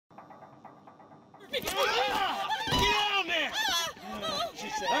Get down there!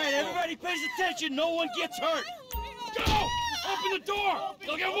 All right, everybody pays attention. No one gets hurt. Go! Open the door!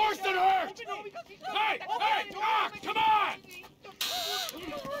 They'll get worse than hurt! Hey! Hey! Ah! Come on!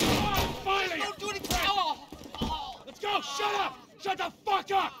 Come on! Finally! Don't do anything. Let's go! Shut up! Shut the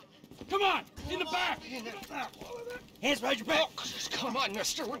fuck up! Come on! In the back! Hands behind your back. Come on,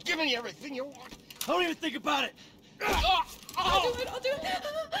 mister. We're giving you everything you want. Don't even think about it. I'll do it.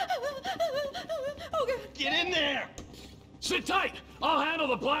 Okay. Get in there. Sit tight! I'll handle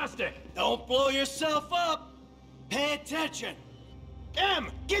the plastic! Don't blow yourself up. Pay attention.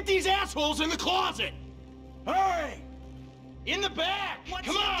 Em, get these assholes in the closet. Hurry. In the back. What's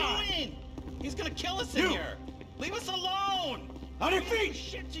Come he on. doing? He's gonna kill us in here. Leave us alone. On your feet.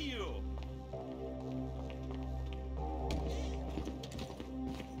 Shit to you.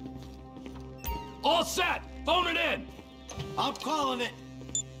 All set! Phone it in! I'm calling it.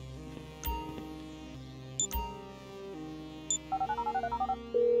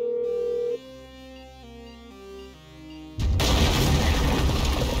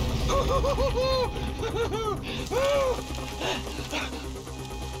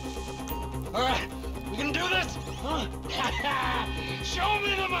 All right, we gonna do this? Huh? Show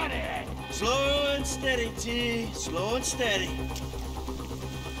me the money! Slow and steady, T. Slow and steady.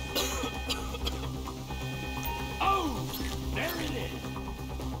 Oh! There it is!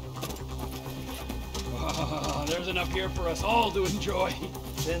 Oh, there's enough here for us all to enjoy.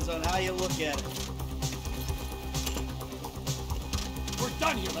 Depends on how you look at it. We're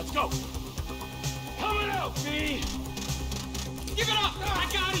done here, let's go! Coming out, B! Give it up! I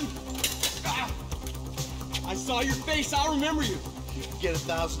got him! I saw your face, I'll remember you. You can get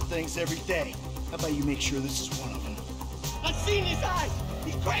 1,000 things every day. How about you make sure this is one of them? I've seen his eyes!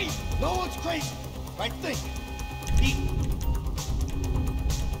 He's crazy! No one's crazy. Right think. Eat.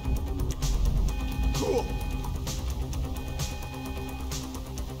 Cool.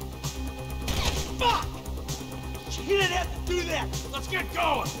 Fuck! You didn't have to do that. Let's get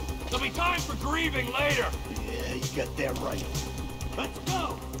going! There'll be time for grieving later! Yeah, you got that right. Let's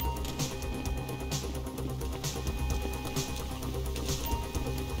go!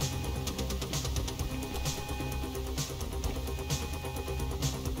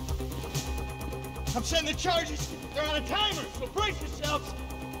 I'm setting the charges. They're on a timer, so brace yourselves.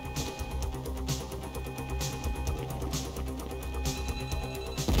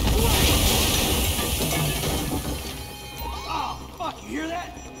 Oh, fuck, you hear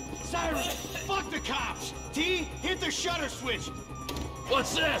that? Sirens! Fuck the cops. T, hit the shutter switch.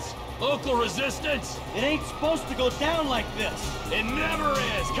 What's this? Local resistance? It ain't supposed to go down like this. It never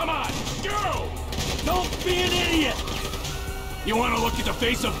is! Come on, go! Don't be an idiot! You want to look at the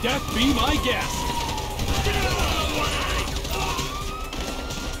face of death? Be my guest! Get out of the way!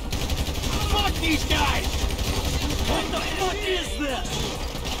 Fuck these guys! What the fuck is this?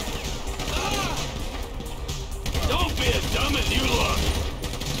 Don't be as dumb as you look!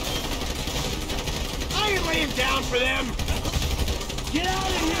 I ain't laying down for them! Get out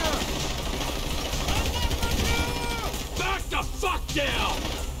of here! Back the fuck down!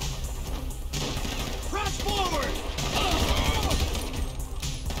 Press forward!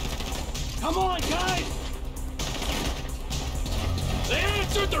 Come on, guys! They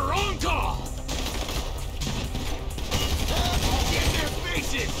answered the wrong call! Get in their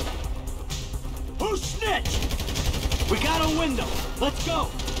faces! Who snitched? We got a window. Let's go.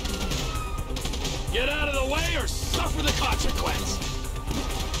 Get out of the way or suffer the consequence!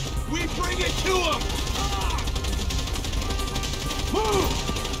 We bring it to them!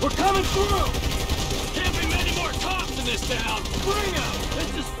 Move! We're coming through! Can't be many more cops in this town! Bring them! This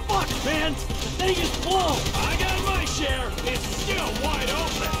is fucked, man! The thing is blown! I got my share! It's still wide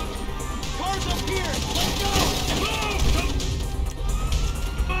open! Cars up here! Let's go! Move!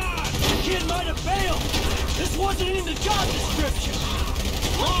 Come on! The kid might have failed! This wasn't in the job description!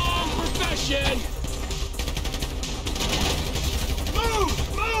 Wrong profession! Move!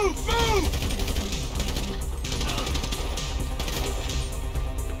 Move! Move!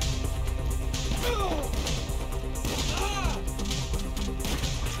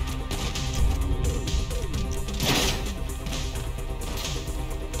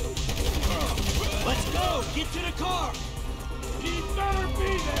 Let's go! Get to the car! He better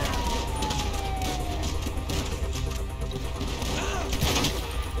be there!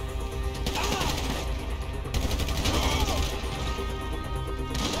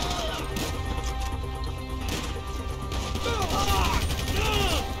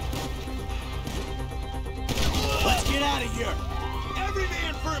 Let's get out of here! Every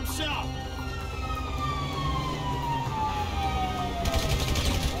man for himself!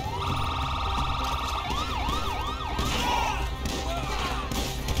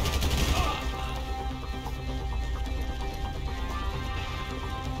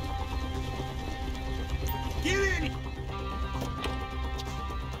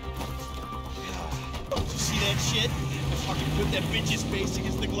 that shit. Fucking put that bitch's face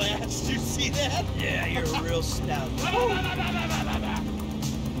against the glass. Did you see that? Yeah, you're a real stout. Fuck,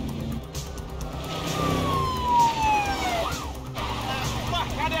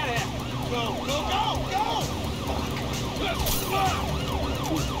 how'd that happen? Go, go, go, go!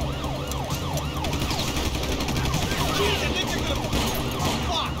 Jeez, I think they're gonna... Oh,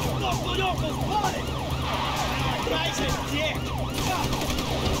 fuck! Look, Ludendorff's spotted! Guy's a dick!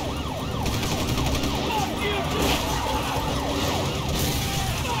 Fuck you!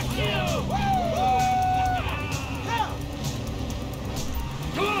 Fuck you!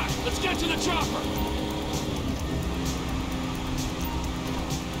 Come on, let's get to the chopper.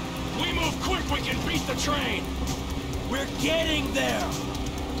 We move quick, we can beat the train. We're getting there.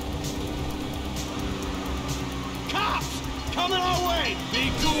 Cops! Coming our way!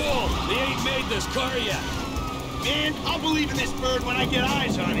 Be cool. They ain't made this car yet. Man, I'll believe in this bird when I get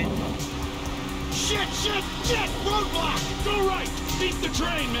eyes on it. Shit, shit, shit! Roadblock! Go right. Beat the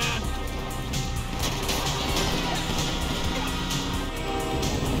train, man.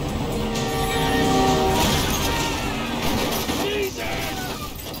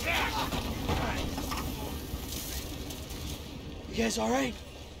 You guys all right?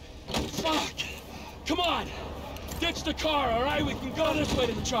 Fuck! Come on! Ditch the car, all right? We can go this way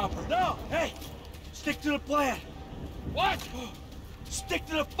to the chopper. No, hey, stick to the plan. What? Stick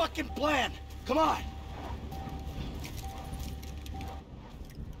to the fucking plan. Come on.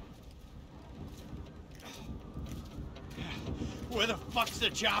 Where the fuck's the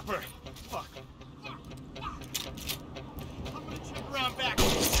chopper? Fuck. I'm gonna check around back.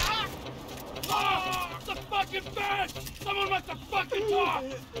 Ah! Oh, the fucking bed! Someone must have fucking talk!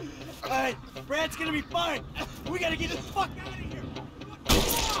 All right, Brad's gonna be fine. We gotta get the fuck out of here.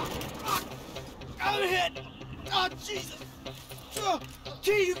 I'm hit. Oh, Jesus.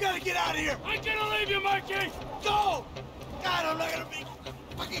 T, you gotta get out of here. I'm gonna leave you, Mikey! Go. God, I'm not gonna be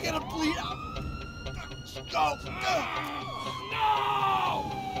fucking gonna bleed out. Go. No!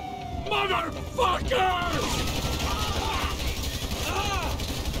 Motherfuckers!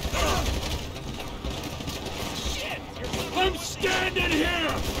 I'm standing here!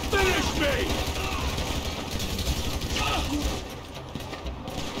 Finish me!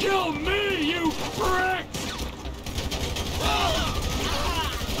 Kill me, you prick!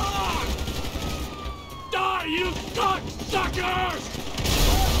 Die, you cocksuckers!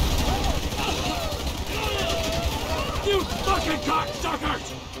 You fucking cocksuckers!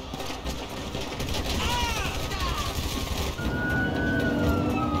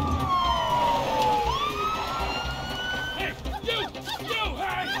 Hey, you! You,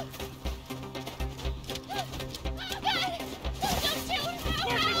 hey!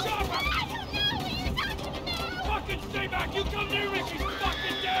 Where's the chopper? Fucking stay back! You come near me, she's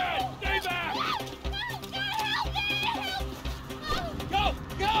fucking dead! Stay back! Go!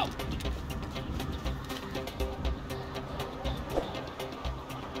 Go!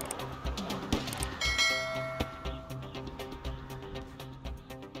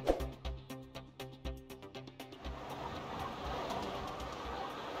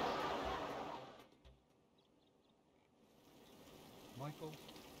 Michael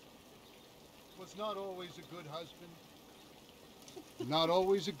was not always a good husband, not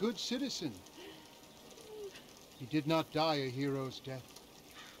always a good citizen. He did not die a hero's death,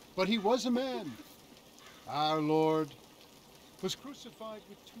 but he was a man. Our Lord was crucified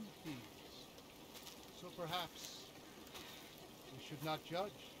with 2 thieves, so perhaps we should not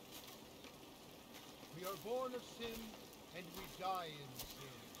judge. We are born of sin, and we die in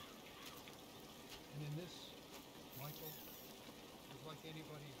sin. And in this, Michael is like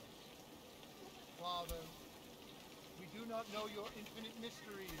anybody else. Father, we do not know your infinite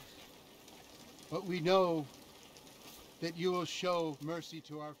mysteries, but we know that you will show mercy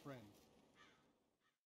to our friend.